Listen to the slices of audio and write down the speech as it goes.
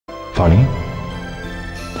funny?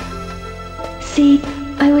 See,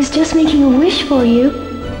 I was just making a wish for you,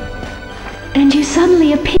 and you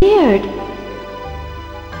suddenly appeared.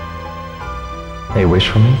 A wish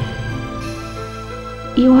for me?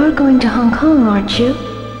 You are going to Hong Kong, aren't you?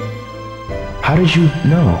 How did you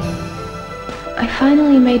know? I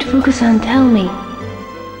finally made Fuku-san tell me.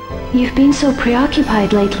 You've been so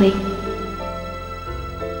preoccupied lately.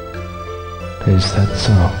 Is that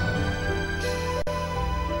so?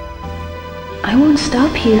 I won't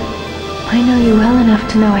stop you. I know you well enough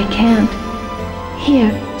to know I can't.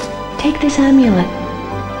 Here, take this amulet.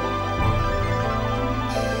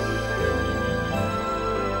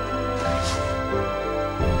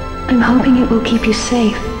 I'm hoping it will keep you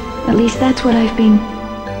safe. At least that's what I've been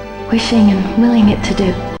wishing and willing it to do.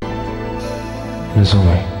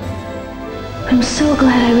 Nozomi. I'm so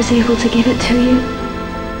glad I was able to give it to you.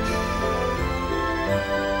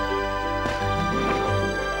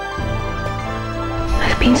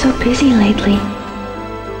 I've been so busy lately.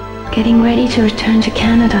 Getting ready to return to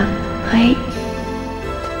Canada.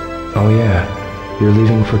 Oh yeah, you're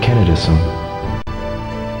leaving for Canada soon.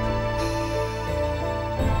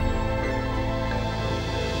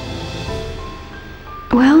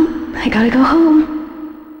 Well, I gotta go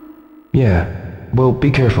home. Yeah, well,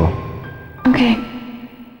 be careful. Okay.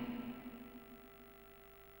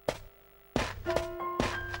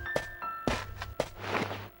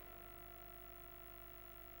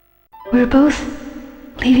 We're both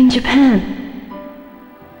leaving Japan.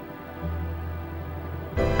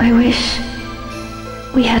 I wish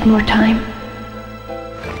we had more time.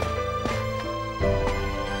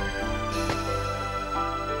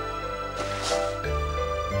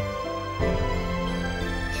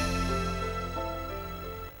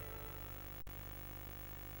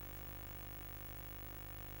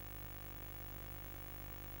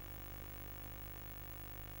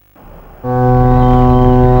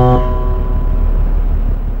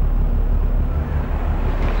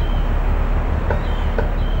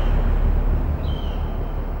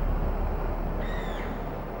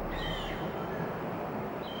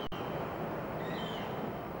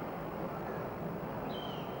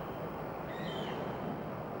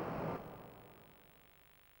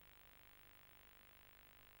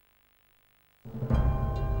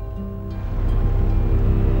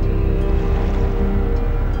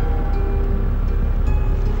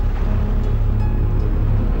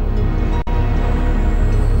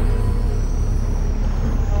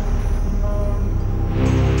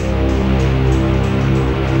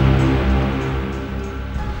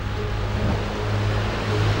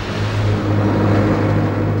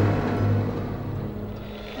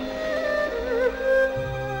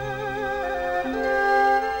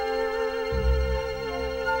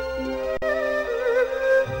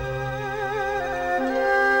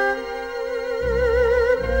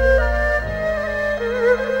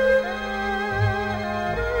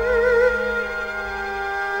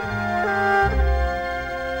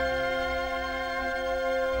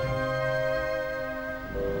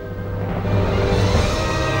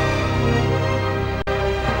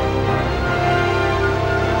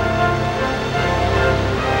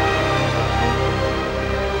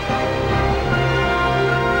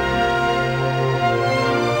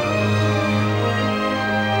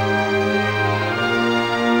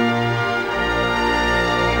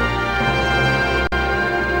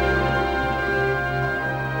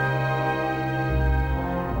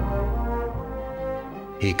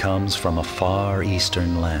 He comes from a far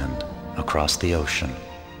eastern land, across the ocean.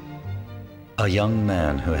 A young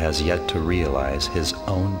man who has yet to realize his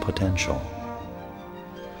own potential.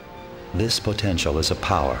 This potential is a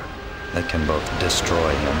power that can both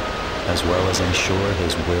destroy him as well as ensure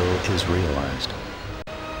his will is realized.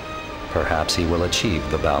 Perhaps he will achieve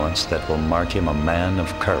the balance that will mark him a man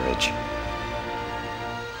of courage.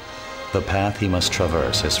 The path he must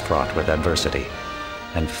traverse is fraught with adversity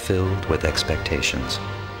and filled with expectations.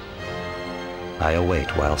 I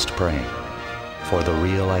await whilst praying for the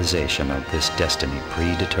realization of this destiny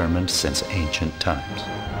predetermined since ancient times.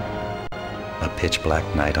 A pitch-black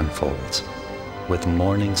night unfolds, with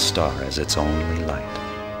morning star as its only light.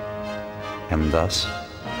 And thus,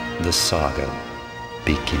 the saga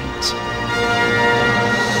begins.